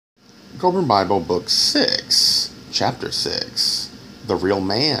Kolbrin Bible, Book 6, Chapter 6, The Real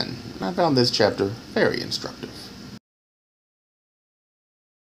Man. I found this chapter very instructive.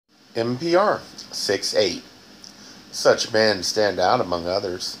 MPR 6:8. Such men stand out among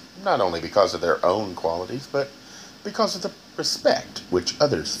others, not only because of their own qualities, but because of the respect which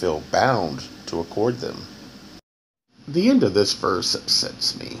others feel bound to accord them. The end of this verse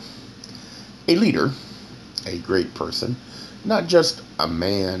upsets me. A leader, a great person, not just a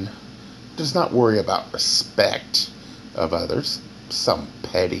man, does not worry about respect of others. Some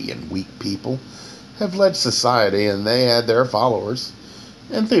petty and weak people have led society and they had their followers.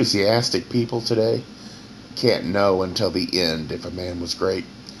 Enthusiastic people today can't know until the end if a man was great.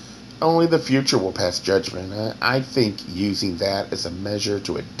 Only the future will pass judgment. I think using that as a measure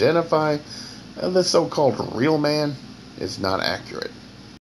to identify the so-called real man is not accurate.